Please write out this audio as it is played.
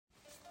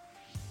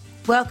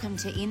Welcome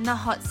to In the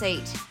Hot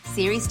Seat,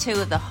 Series 2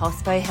 of the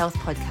Hospo Health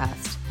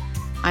Podcast.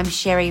 I'm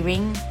Sherri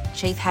Ring,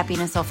 Chief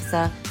Happiness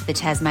Officer for the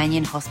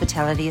Tasmanian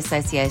Hospitality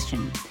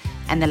Association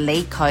and the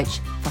lead coach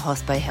for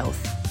Hospo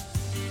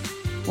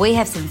Health. We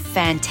have some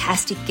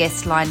fantastic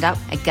guests lined up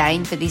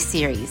again for this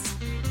series,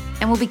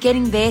 and we'll be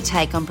getting their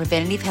take on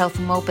preventative health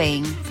and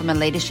wellbeing from a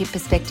leadership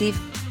perspective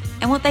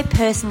and what they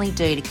personally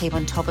do to keep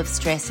on top of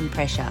stress and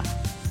pressure.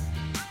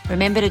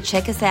 Remember to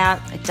check us out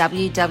at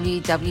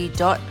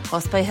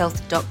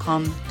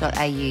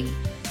www.hospohealth.com.au.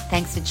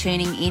 Thanks for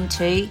tuning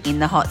into In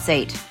the Hot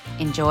Seat.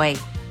 Enjoy.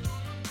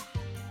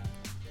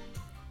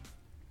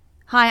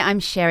 Hi, I'm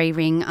Sherri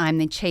Ring. I'm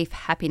the Chief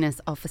Happiness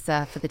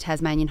Officer for the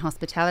Tasmanian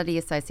Hospitality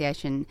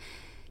Association.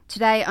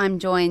 Today I'm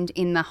joined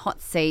in the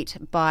hot seat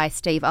by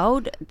Steve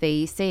Old,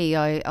 the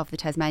CEO of the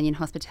Tasmanian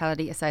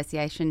Hospitality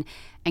Association,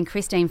 and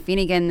Christine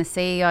Finnegan, the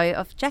CEO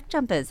of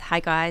JackJumpers.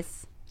 Hi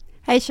guys.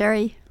 Hey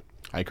Sherri.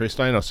 Hey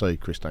Christine, I see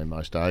Christine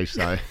most days,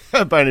 so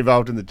I've been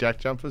involved in the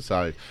JackJumpers,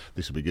 so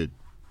this will be good.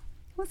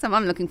 Awesome,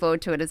 I'm looking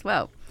forward to it as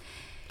well.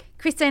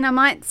 Christine, I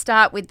might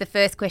start with the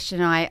first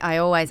question I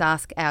always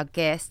ask our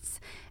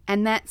guests,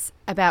 and that's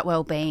about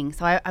wellbeing.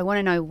 So I want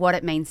to know what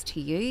it means to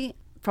you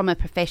from a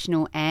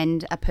professional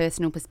and a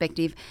personal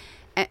perspective.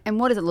 And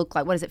what does it look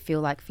like? What does it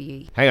feel like for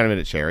you? Hang on a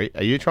minute, Sherri.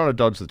 Are you trying to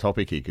dodge the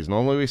topic here? Because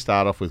normally we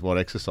start off with what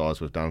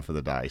exercise we've done for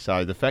the day.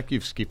 So the fact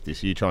you've skipped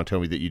this, are you trying to tell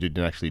me that you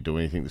didn't actually do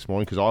anything this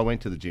morning? Because I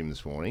went to the gym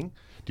this morning.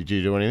 Did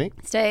you do anything?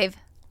 Steve,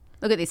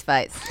 look at this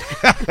face.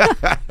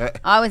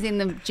 I was in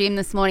the gym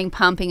this morning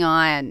pumping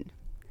iron.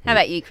 How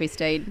about you,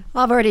 Christine?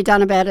 I've already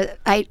done about an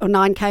 8 or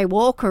 9k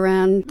walk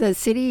around the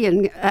city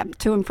and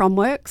to and from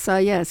work. So,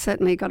 yeah,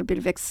 certainly got a bit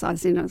of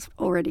exercise in us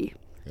already.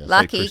 Yeah,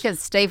 lucky, because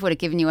Steve would have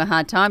given you a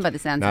hard time by the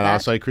sounds of that. No, I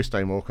see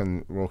Christine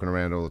walking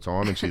around all the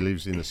time, and she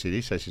lives in the city,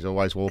 so she's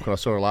always walking. I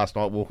saw her last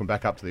night walking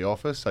back up to the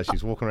office, so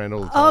she's walking around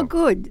all the time. Oh,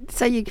 good.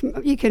 So you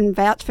can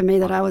vouch for me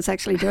that I was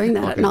actually doing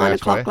that at 9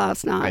 o'clock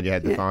last night. And you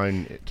had the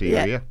phone to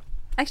your ear?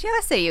 Actually,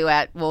 I see you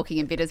out walking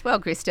a bit as well,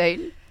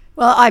 Christine.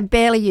 Well, I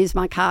barely use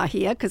my car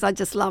here because I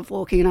just love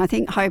walking, and I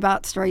think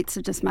Hobart streets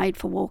are just made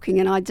for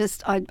walking, and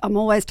I'm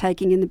always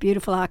taking in the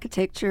beautiful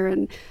architecture,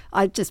 and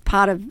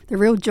part of the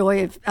real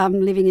joy of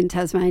living in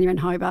Tasmania and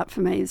Hobart for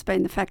me has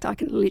been the fact I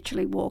can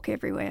literally walk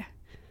everywhere.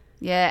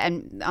 Yeah,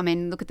 and I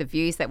mean, look at the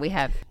views that we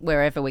have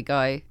wherever we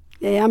go.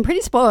 Yeah, I'm pretty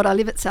spoiled. I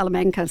live at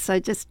Salamanca, so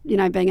just,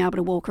 being able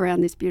to walk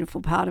around this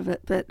beautiful part of it.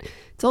 But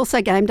it's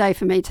also game day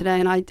for me today,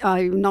 and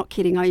I'm not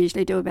kidding. I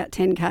usually do about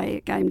 10k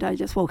at game day,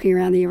 just walking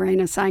around the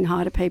arena, saying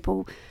hi to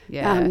people,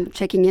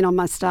 checking in on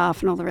my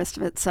staff and all the rest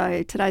of it.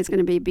 So today's going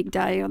to be a big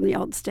day on the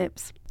old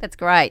steps. That's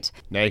great.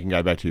 Now you can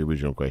go back to your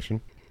original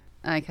question.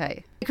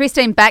 Okay.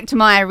 Christine, back to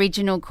my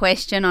original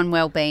question on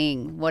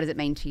wellbeing. What does it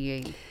mean to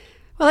you?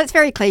 Well, it's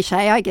very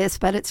cliche, I guess,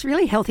 but it's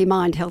really healthy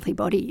mind, healthy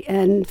body.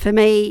 And for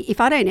me,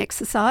 if I don't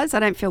exercise, I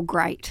don't feel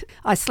great.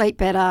 I sleep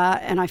better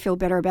and I feel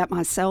better about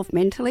myself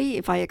mentally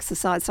if I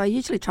exercise. So I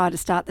usually try to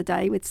start the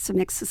day with some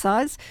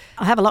exercise.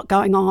 I have a lot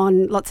going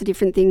on, lots of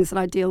different things that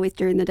I deal with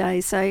during the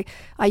day. So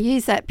I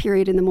use that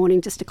period in the morning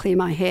just to clear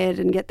my head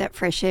and get that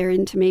fresh air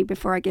into me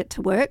before I get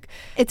to work.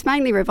 It's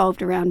mainly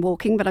revolved around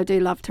walking, but I do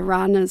love to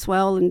run as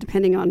well. And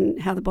depending on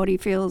how the body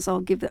feels,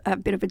 I'll give a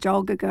bit of a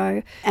jog a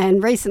go.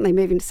 And recently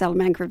moving to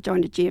Salamanca, I've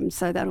joined a gym,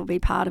 so that'll be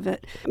part of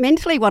it.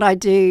 Mentally, what I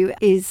do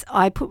is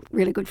I put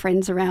really good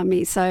friends around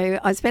me, so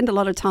I spend a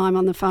lot of time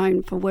on the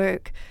phone for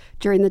work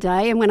during the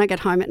day, and when I get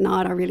home at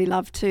night, I really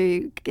love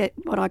to get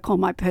what I call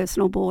my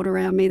personal board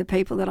around me, the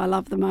people that I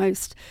love the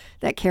most,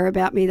 that care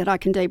about me, that I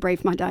can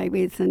debrief my day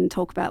with and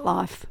talk about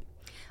life.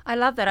 I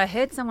love that. I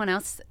heard someone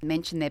else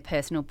mention their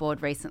personal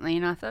board recently,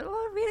 and I thought,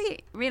 I really,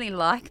 really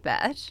like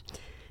that.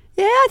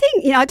 Yeah, I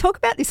think, I talk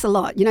about this a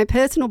lot.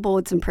 Personal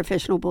boards and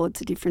professional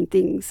boards are different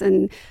things,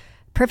 and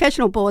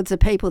professional boards are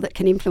people that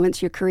can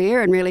influence your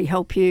career and really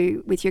help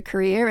you with your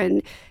career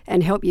and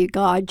help you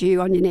guide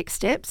you on your next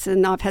steps.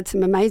 And I've had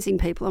some amazing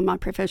people on my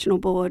professional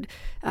board,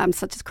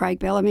 such as Craig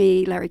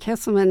Bellamy, Larry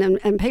Kesselman,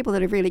 and people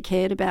that have really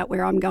cared about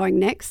where I'm going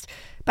next.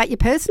 But your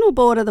personal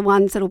board are the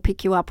ones that'll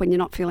pick you up when you're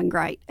not feeling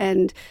great.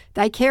 And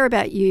they care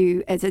about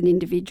you as an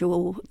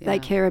individual. Yeah. They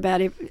care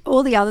about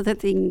all the other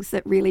things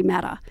that really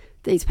matter.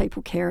 These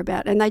people care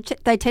about, and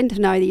they tend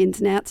to know the ins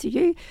and outs of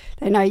you.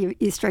 They know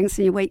your strengths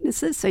and your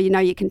weaknesses, so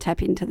you can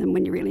tap into them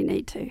when you really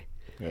need to.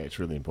 Yeah, it's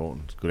really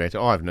important. It's a good answer.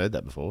 I haven't heard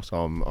that before, so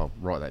I'll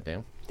write that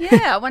down.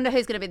 Yeah, I wonder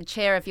who's going to be the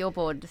chair of your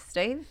board,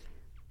 Steve?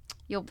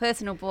 Your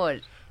personal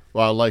board.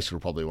 Well, Lisa will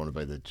probably want to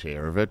be the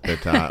chair of it,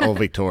 but or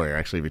Victoria.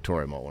 Actually,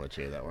 Victoria might want to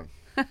chair that one.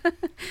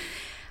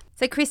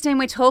 So, Christine,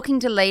 we're talking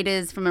to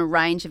leaders from a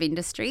range of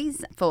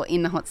industries for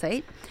In the Hot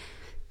Seat.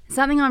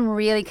 Something I'm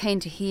really keen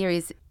to hear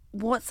is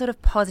what sort of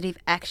positive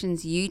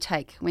actions you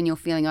take when you're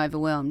feeling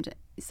overwhelmed.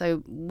 So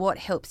what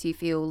helps you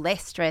feel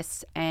less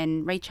stressed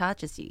and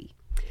recharges you?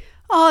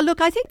 Oh,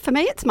 look, I think for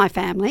me it's my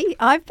family.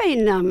 I've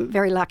been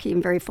very lucky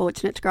and very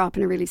fortunate to grow up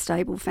in a really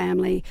stable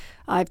family.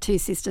 I have 2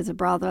 sisters, a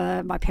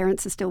brother. My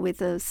parents are still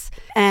with us.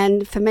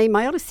 And for me,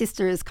 my older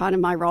sister is kind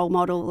of my role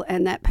model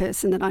and that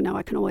person that I know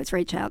I can always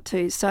reach out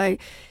to. So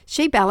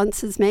she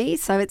balances me.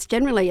 So it's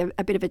generally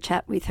a bit of a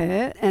chat with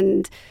her,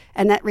 and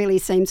that really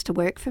seems to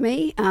work for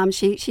me.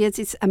 She has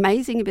this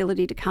amazing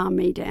ability to calm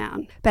me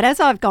down. But as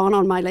I've gone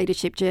on my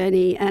leadership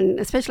journey, and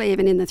especially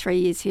even in the 3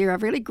 years here,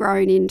 I've really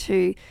grown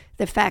into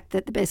the fact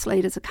that the best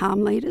leaders are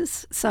calm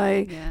leaders.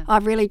 So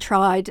I've really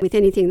tried with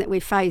anything that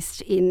we've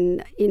faced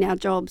in our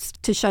jobs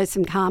to show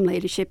some calm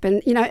leadership.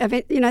 And,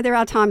 there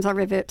are times I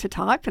revert to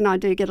type and I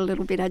do get a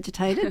little bit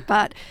agitated,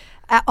 but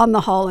on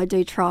the whole, I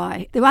do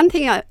try. The one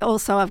thing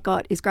I've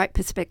got is great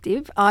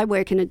perspective. I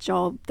work in a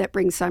job that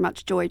brings so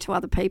much joy to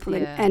other people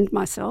and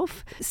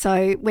myself.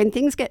 So when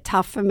things get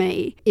tough for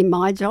me in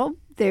my job,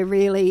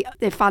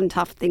 they're fun,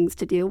 tough things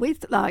to deal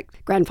with,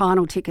 like grand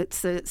final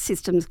tickets, the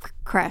system's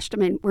crashed. I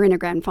mean, we're in a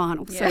grand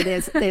final, so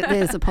there's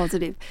a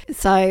positive.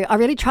 So I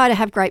really try to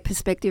have great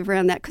perspective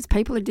around that, because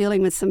people are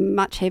dealing with some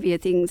much heavier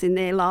things in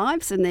their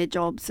lives and their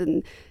jobs,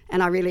 and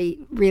I really,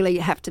 really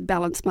have to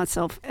balance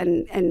myself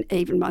and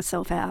even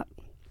myself out.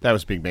 That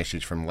was a big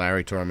message from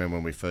Larry too. I remember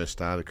when we first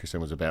started,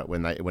 Christine, was about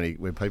when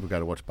people go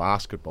to watch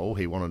basketball,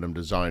 he wanted them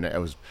to zone it. It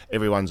was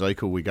everyone's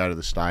equal. We go to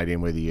the stadium,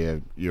 whether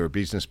you're a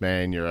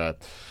businessman, you're a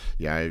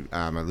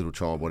little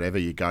child, whatever.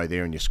 You go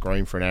there and you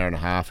scream for an hour and a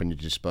half, and you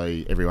just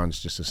everyone's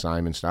just the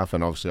same and stuff.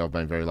 And obviously, I've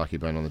been very lucky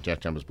being on the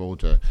JackJumpers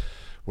board to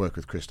work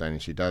with Christine,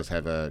 and she does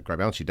have a great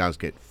balance. She does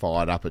get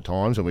fired up at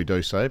times, and we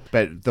do so.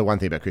 But the one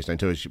thing about Christine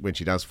too is when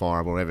she does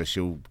fire up or whatever,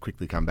 she'll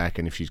quickly come back,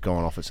 and if she's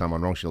gone off at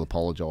someone wrong, she'll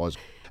apologise.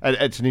 And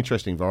it's an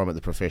interesting environment,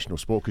 the professional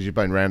sport, because you've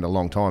been around a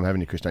long time,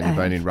 haven't you, Christine? You've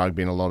been in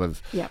rugby and a lot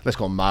of, let's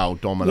call them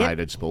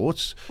male-dominated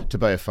sports. To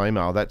be a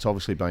female, that's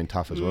obviously been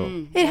tough as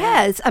well. It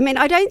has. I mean,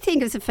 I don't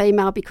think as a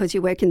female, because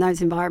you work in those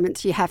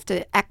environments, you have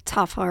to act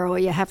tougher or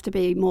you have to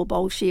be more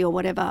bolshy or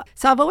whatever.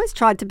 So I've always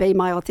tried to be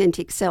my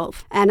authentic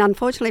self. And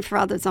unfortunately for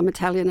others, I'm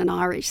Italian and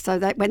Irish. So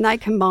that when they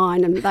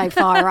combine and they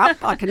fire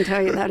up, I can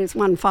tell you that is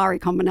one fiery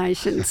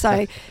combination.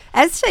 So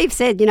as Steve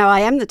said,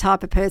 I am the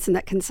type of person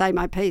that can say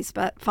my piece,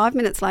 but 5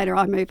 minutes later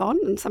I move on,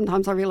 and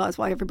sometimes I realise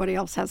why everybody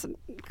else hasn't,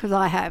 because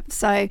I have.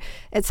 So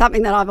it's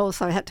something that I've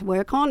also had to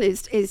work on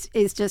is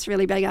just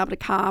really being able to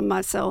calm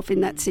myself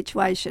in that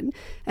situation,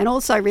 and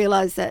also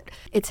realise that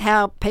it's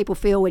how people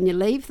feel when you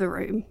leave the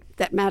room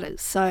that matters.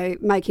 So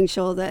making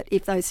sure that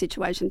if those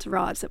situations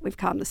arise, that we've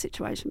calmed the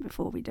situation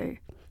before we do.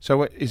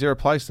 So is there a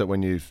place that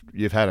when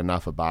you've had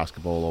enough of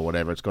basketball or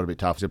whatever, it's got to be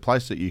tough, is there a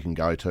place that you can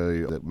go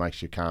to that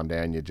makes you calm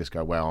down, you just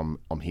go, well,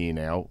 I'm here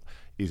now?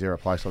 Is there a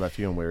place like that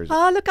for you, and where is it?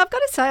 Oh, look, I've got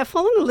to say I've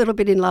fallen a little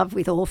bit in love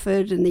with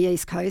Orford and the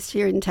East Coast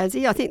here in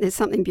Tassie. I think there's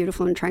something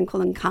beautiful and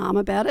tranquil and calm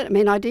about it. I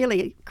mean,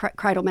 ideally,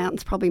 Cradle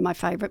Mountain's probably my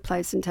favourite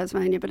place in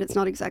Tasmania, but it's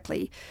not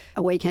exactly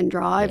a weekend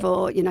drive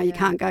or, you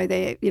can't go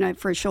there,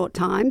 for a short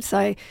time.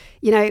 So,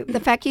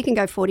 the fact you can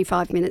go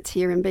 45 minutes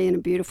here and be in a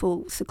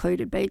beautiful,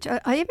 secluded beach.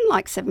 I even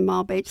like 7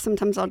 Mile Beach.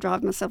 Sometimes I'll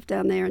drive myself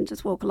down there and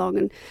just walk along,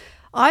 and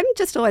I'm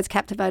just always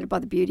captivated by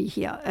the beauty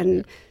here.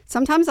 And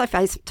sometimes I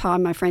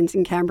FaceTime my friends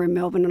in Canberra and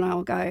Melbourne, and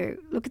I'll go,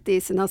 look at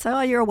this. And they'll say, oh,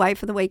 you're away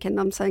for the weekend.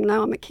 I'm saying,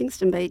 no, I'm at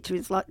Kingston Beach, which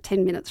is like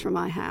 10 minutes from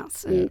my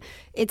house. And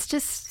it's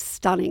just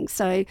stunning.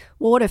 So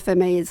water for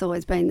me has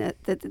always been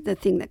the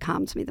thing that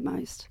calms me the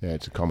most. Yeah,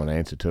 it's a common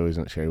answer too,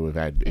 isn't it, Sherri? We've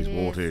had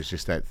water is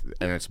just that,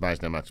 and it's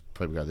amazing how much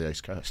people go to the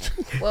East Coast.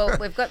 Well,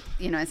 we've got,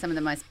 some of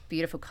the most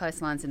beautiful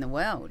coastlines in the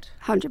world.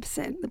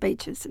 100%. The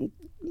beaches and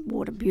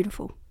water,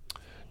 beautiful.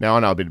 Now, I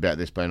know a bit about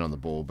this being on the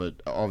board, but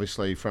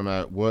obviously from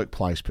a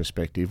workplace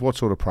perspective, what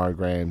sort of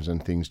programs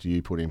and things do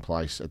you put in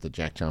place at the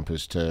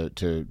JackJumpers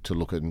to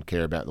look at and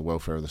care about the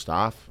welfare of the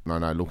staff? And I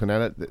know looking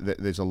at it,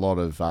 there's a lot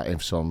of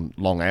emphasis on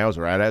long hours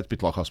or out hours, a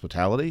bit like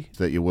hospitality,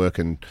 that you're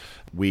working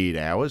weird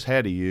hours.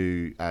 How do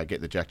you get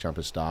the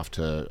JackJumpers staff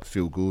to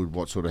feel good?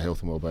 What sort of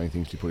health and wellbeing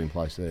things do you put in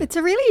place there? It's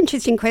a really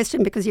interesting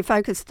question, because you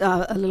focused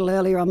a little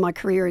earlier on my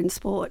career in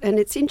sport. And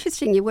it's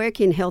interesting, you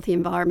work in healthy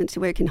environments,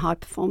 you work in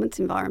high-performance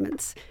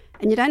environments,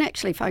 and you don't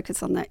actually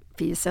focus on that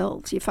for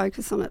yourselves. You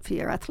focus on it for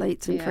your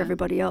athletes and for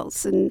everybody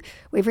else. And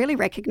we've really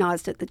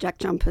recognised at the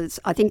JackJumpers,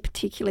 I think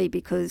particularly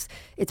because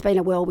it's been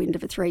a whirlwind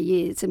over 3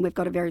 years and we've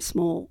got a very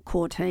small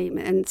core team.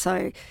 And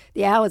so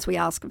the hours we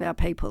ask of our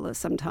people are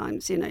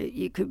sometimes,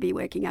 you could be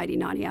working 80,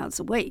 90 hours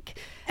a week.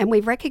 And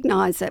we've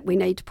recognised that we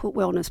need to put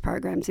wellness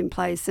programs in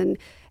place. And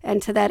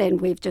to that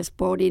end, we've just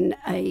brought in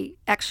a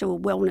actual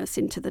wellness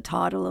into the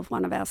title of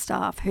one of our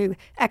staff, who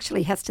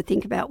actually has to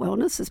think about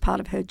wellness as part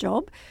of her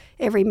job.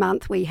 Every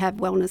month we have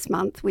Wellness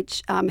Month,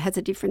 which has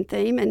a different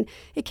theme, and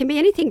it can be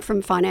anything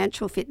from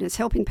financial fitness,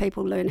 helping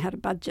people learn how to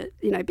budget,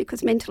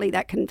 because mentally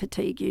that can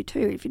fatigue you too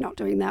if you're not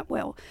doing that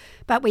well.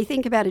 But we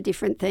think about a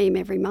different theme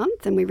every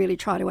month, and we really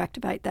try to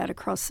activate that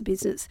across the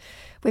business.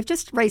 We've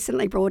just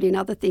recently brought in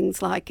other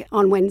things, like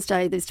on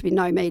Wednesday there's to be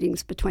no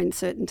meetings between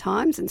certain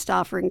times, and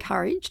staff are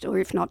encouraged, or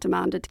if not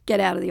demanded, to get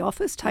out of the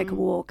office, take a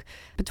walk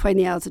between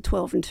the hours of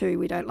 12 and 2.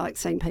 We don't like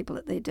seeing people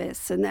at their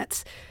desks, and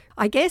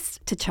I guess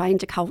to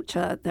change a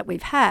culture that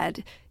we've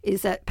had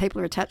is that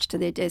people are attached to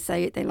their desks,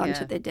 they eat their lunch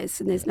at their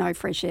desks and there's no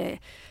fresh air.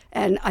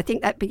 And I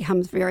think that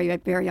becomes very,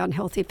 very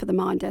unhealthy for the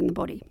mind and the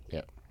body.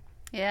 Yeah.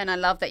 Yeah, and I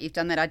love that you've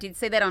done that. I did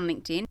see that on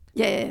LinkedIn.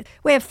 Yeah,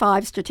 we have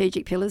 5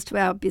 strategic pillars to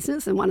our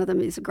business, and one of them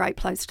is a great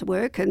place to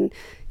work. And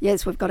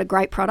yes, we've got a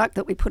great product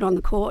that we put on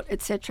the court,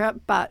 etc.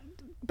 But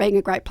being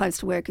a great place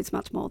to work is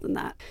much more than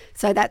that.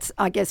 So that's,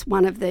 I guess,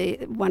 one of the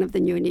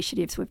new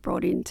initiatives we've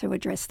brought in to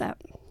address that.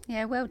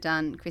 Yeah, well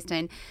done,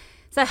 Christine.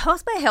 So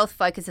Hospo Health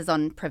focuses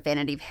on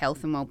preventative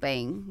health and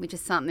wellbeing, which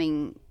is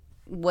something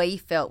we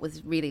felt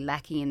was really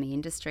lacking in the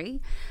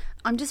industry.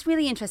 I'm just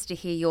really interested to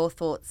hear your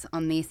thoughts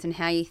on this and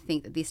how you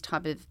think that this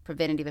type of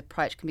preventative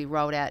approach can be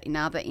rolled out in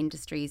other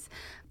industries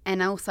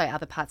and also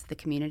other parts of the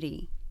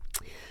community.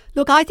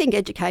 Look, I think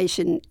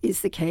education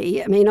is the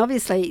key. I mean,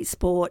 obviously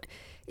sport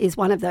is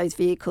one of those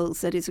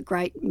vehicles that is a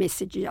great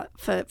messenger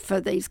for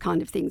these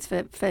kind of things,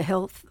 for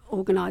health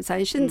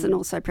organisations and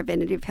also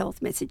preventative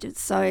health messages.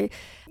 So,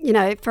 you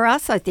know, for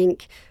us, I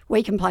think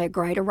we can play a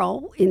greater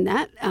role in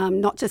that,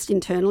 not just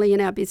internally in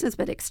our business,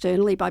 but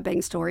externally by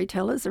being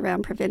storytellers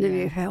around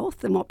preventative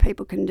health and what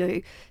people can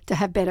do to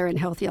have better and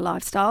healthier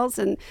lifestyles.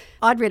 And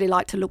I'd really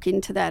like to look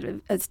into that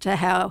as to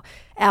how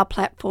our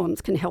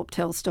platforms can help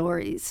tell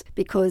stories,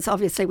 because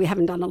obviously we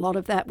haven't done a lot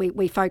of that.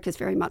 We focus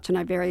very much on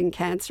ovarian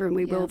cancer and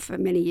we will for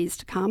many years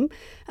to come.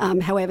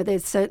 However,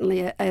 there's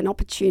certainly an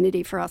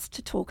opportunity for us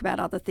to talk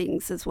about other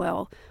things as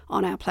well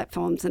on our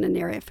platforms and an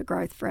area for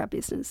growth for our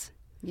business.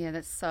 Yeah,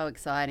 that's so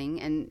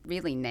exciting and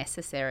really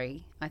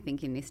necessary, I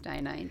think, in this day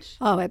and age.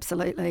 Oh,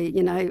 absolutely.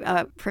 You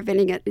know,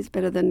 preventing it is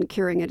better than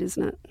curing it,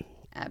 isn't it?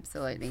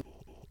 Absolutely.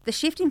 The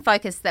shift in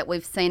focus that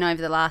we've seen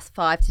over the last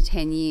 5 to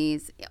 10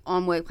 years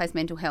on workplace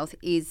mental health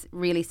is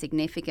really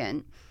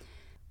significant.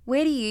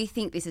 Where do you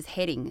think this is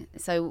heading?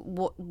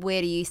 So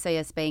where do you see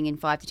us being in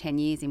 5 to 10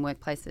 years in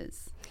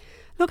workplaces?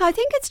 Look, I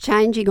think it's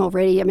changing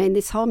already. I mean,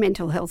 this whole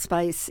mental health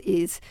space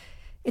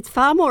it's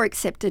far more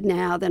accepted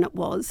now than it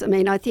was. I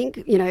mean, I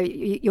think, you know,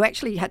 you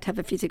actually had to have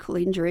a physical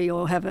injury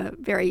or have a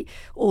very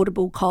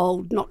audible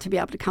cold not to be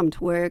able to come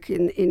to work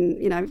in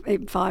you know,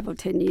 even 5 or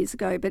 10 years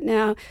ago. But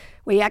now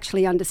we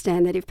actually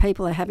understand that if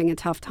people are having a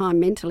tough time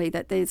mentally,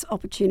 that there's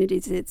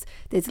opportunities,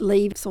 there's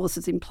leave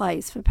sources in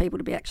place for people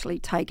to be actually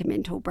take a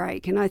mental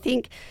break. And I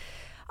think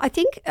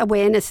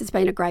awareness has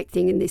been a great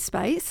thing in this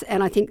space,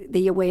 and I think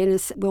the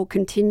awareness will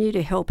continue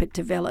to help it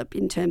develop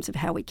in terms of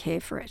how we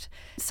care for it.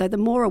 So the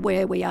more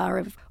aware we are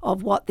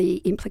of what the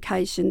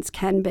implications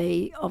can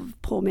be of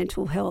poor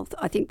mental health,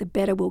 I think the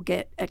better we'll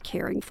get at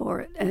caring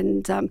for it.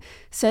 And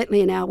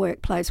certainly in our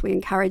workplace, we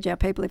encourage our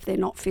people, if they're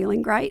not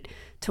feeling great,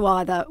 to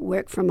either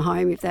work from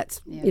home if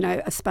that's you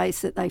know, a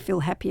space that they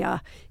feel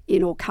happier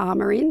in or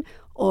calmer in,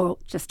 or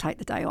just take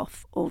the day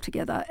off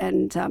altogether.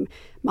 And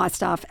my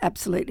staff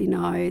absolutely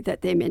know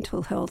that their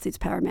mental health is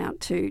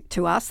paramount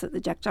to us at the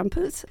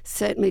JackJumpers.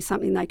 Certainly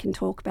something they can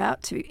talk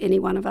about to any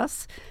one of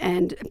us,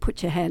 and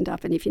put your hand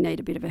up, and if you need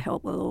a bit of a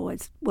help, we'll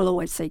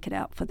always seek it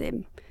out for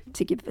them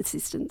to give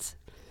assistance.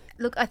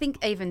 Look, I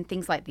think even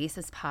things like this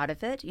is part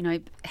of it. You know,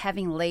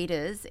 having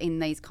leaders in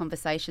these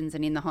conversations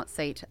and in the hot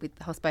seat with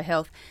Hospo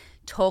Health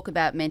talk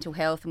about mental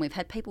health, and we've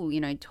had people, you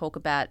know, talk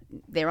about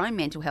their own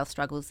mental health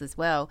struggles as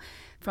well.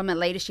 From a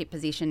leadership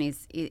position,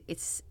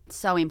 it's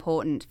so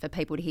important for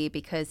people to hear,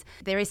 because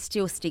there is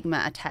still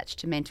stigma attached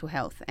to mental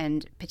health,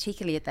 and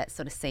particularly at that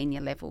sort of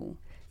senior level.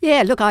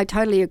 Yeah, look, I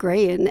totally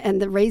agree.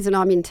 And the reason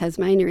I'm in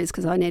Tasmania is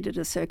because I needed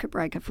a circuit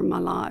breaker from my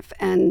life,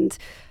 and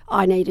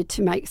I needed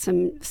to make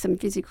some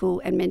physical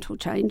and mental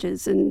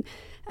changes. And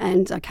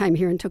I came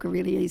here and took a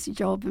really easy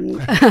job. And,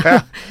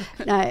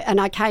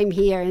 and I came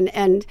here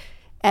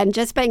and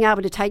just being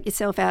able to take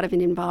yourself out of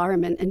an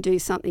environment and do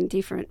something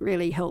different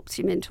really helps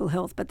your mental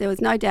health. But there was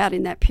no doubt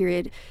in that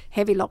period,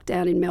 heavy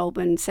lockdown in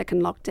Melbourne,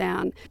 second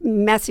lockdown,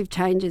 massive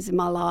changes in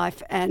my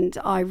life, and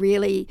I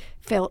really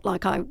felt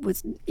like I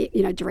was,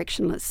 you know,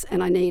 directionless,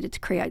 and I needed to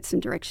create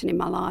some direction in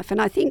my life.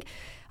 And I think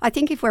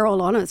if we're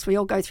all honest, we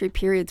all go through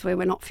periods where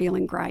we're not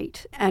feeling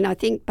great. And I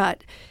think,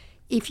 but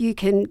if you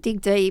can dig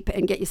deep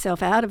and get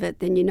yourself out of it,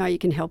 then you know you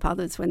can help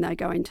others when they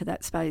go into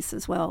that space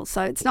as well.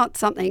 So it's not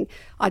something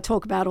I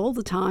talk about all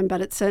the time,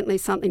 but it's certainly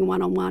something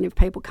one-on-one. If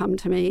people come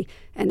to me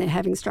and they're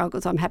having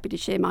struggles, I'm happy to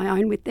share my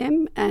own with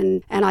them.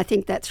 And I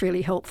think that's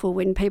really helpful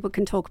when people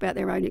can talk about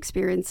their own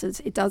experiences.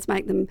 It does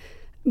make them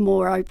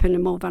more open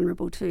and more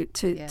vulnerable to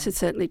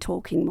certainly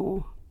talking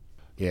more.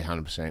 Yeah,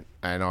 100%.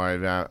 And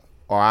I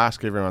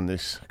ask everyone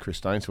this,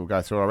 Christine, so we'll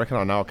go through. I reckon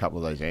I know a couple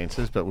of those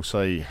answers, but we'll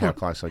see how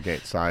close I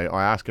get. So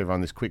I ask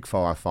everyone this quick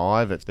fire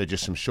 5. They're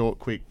just some short,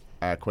 quick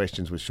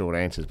questions with short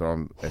answers,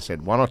 but I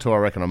said 1 or 2 I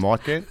reckon I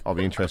might get. I'll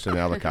be interested in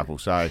the other couple.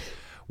 So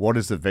What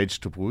is the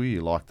vegetable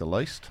you like the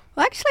least?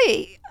 Well,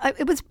 actually,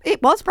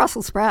 it was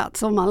Brussels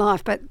sprouts all my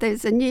life, but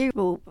there's a new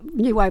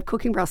way of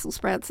cooking Brussels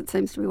sprouts that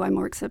seems to be way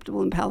more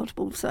acceptable and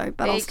palatable. So,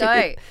 but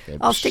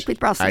I'll stick with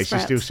Brussels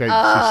sprouts. She still said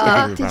she's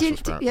sticking with Brussels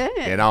sprouts. Yeah.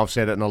 Yeah, no, I've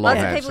said it in a lot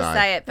of people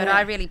say it, but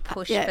I really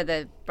push for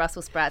the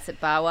Brussels sprouts at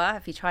Bawa.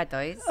 Have you tried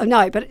those? Oh,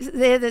 no, but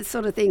they're the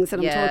sort of things that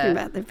I'm talking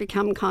about. They've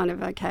become kind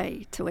of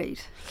okay to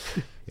eat.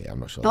 Yeah,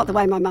 I'm not sure. Not the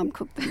way my mum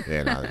cooked them.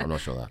 Yeah, no, I'm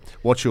not sure that.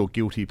 What's your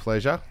guilty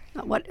pleasure?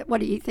 What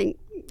do you think?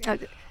 I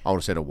would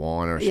have said a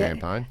wine or a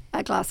champagne.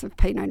 A glass of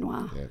Pinot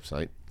Noir. Yeah,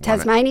 see.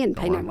 Tasmanian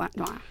Pinot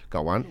Noir.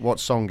 Got one. What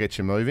song gets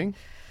you moving?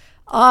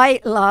 I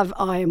love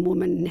I Am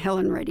Woman,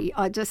 Helen Reddy.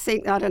 I just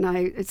think, I don't know,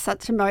 it's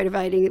such a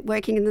motivating,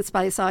 working in the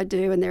space I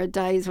do, and there are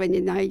days when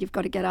you've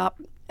got to get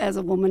up as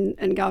a woman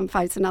and go and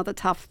face another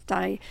tough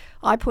day.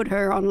 I put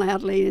her on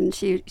loudly and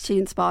she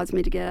inspires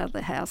me to get out of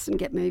the house and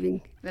get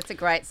moving. That's a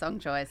great song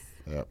choice.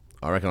 Yeah,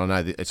 I reckon I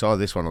know it's either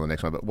this one or the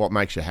next one, but what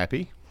makes you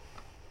happy?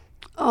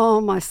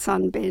 Oh, my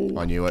son, Ben.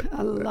 I knew it.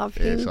 I love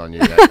him. Yes, I knew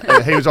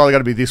that. He was either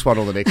going to be this one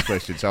or the next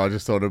question, so I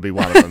just thought it would be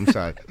one of them.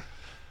 So,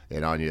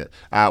 yeah, I knew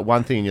it.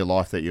 One thing in your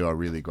life that you are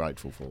really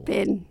grateful for?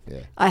 Ben.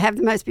 Yeah. I have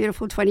the most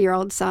beautiful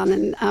 20-year-old son,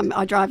 and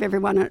I drive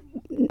everyone at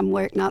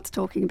work nuts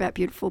talking about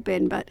beautiful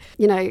Ben. But,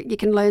 you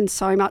can learn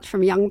so much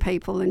from young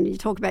people, and you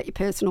talk about your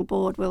personal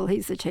board. Well,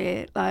 he's the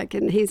chair,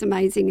 and he's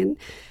amazing, and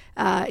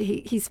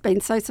he's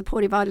been so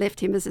supportive. I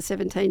left him as a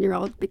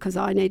 17-year-old because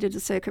I needed a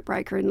circuit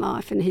breaker in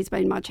life, and he's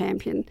been my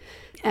champion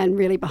and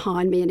really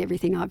behind me in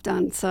everything I've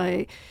done.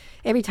 So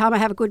every time I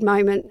have a good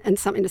moment and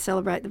something to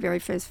celebrate, the very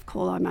first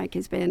call I make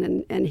is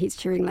Ben, and he's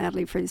cheering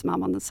loudly for his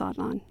mum on the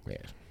sideline. Yeah,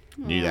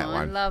 knew that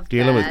one. I love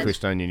Dealing that. with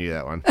Christine, you knew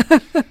that one.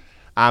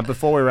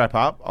 Before we wrap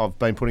up, I've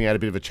been putting out a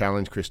bit of a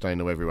challenge, Christine,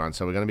 to everyone.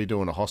 So we're going to be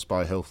doing a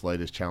Hospo Health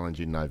Leaders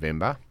Challenge in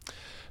November.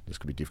 This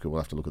could be difficult.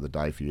 We'll have to look at the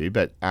day for you.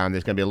 But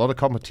there's going to be a lot of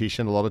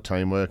competition, a lot of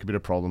teamwork, a bit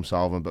of problem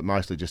solving, but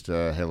mostly just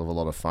a hell of a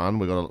lot of fun.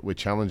 We're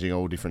challenging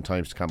all different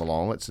teams to come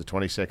along. It's the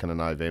 22nd of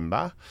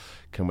November.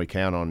 Can we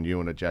count on you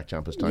and a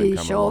JackJumpers team You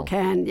coming sure along?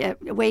 can. Yeah,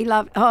 we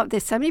love.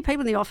 There's so many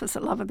people in the office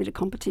that love a bit of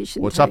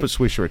competition. Well, it's up at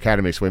Swisher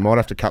Academy, so we might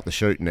have to cut the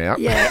shooting out.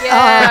 Yeah,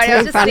 I was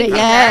it's just funny. thinking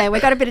Yeah, that.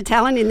 we've got a bit of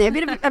talent in there,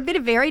 a bit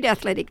of varied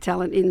athletic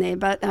talent in there.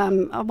 But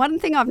one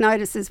thing I've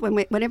noticed is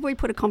whenever we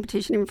put a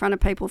competition in front of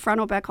people, front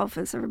or back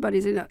office,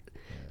 everybody's in it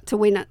to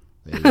win it.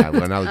 There you go.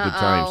 We're another good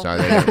team, so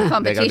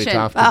they're going to be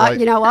tough to beat.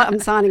 You know what? I'm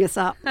signing us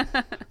up. They're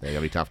going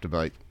to be tough to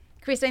beat.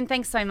 Christine,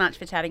 thanks so much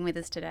for chatting with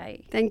us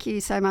today. Thank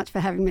you so much for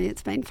having me.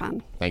 It's been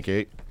fun. Thank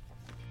you.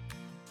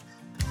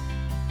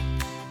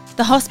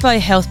 The Hospo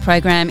Health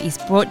Program is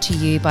brought to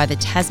you by the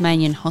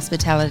Tasmanian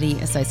Hospitality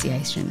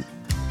Association.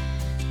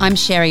 I'm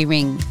Sherri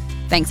Ring.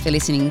 Thanks for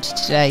listening to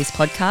today's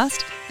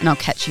podcast, and I'll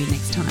catch you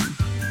next time.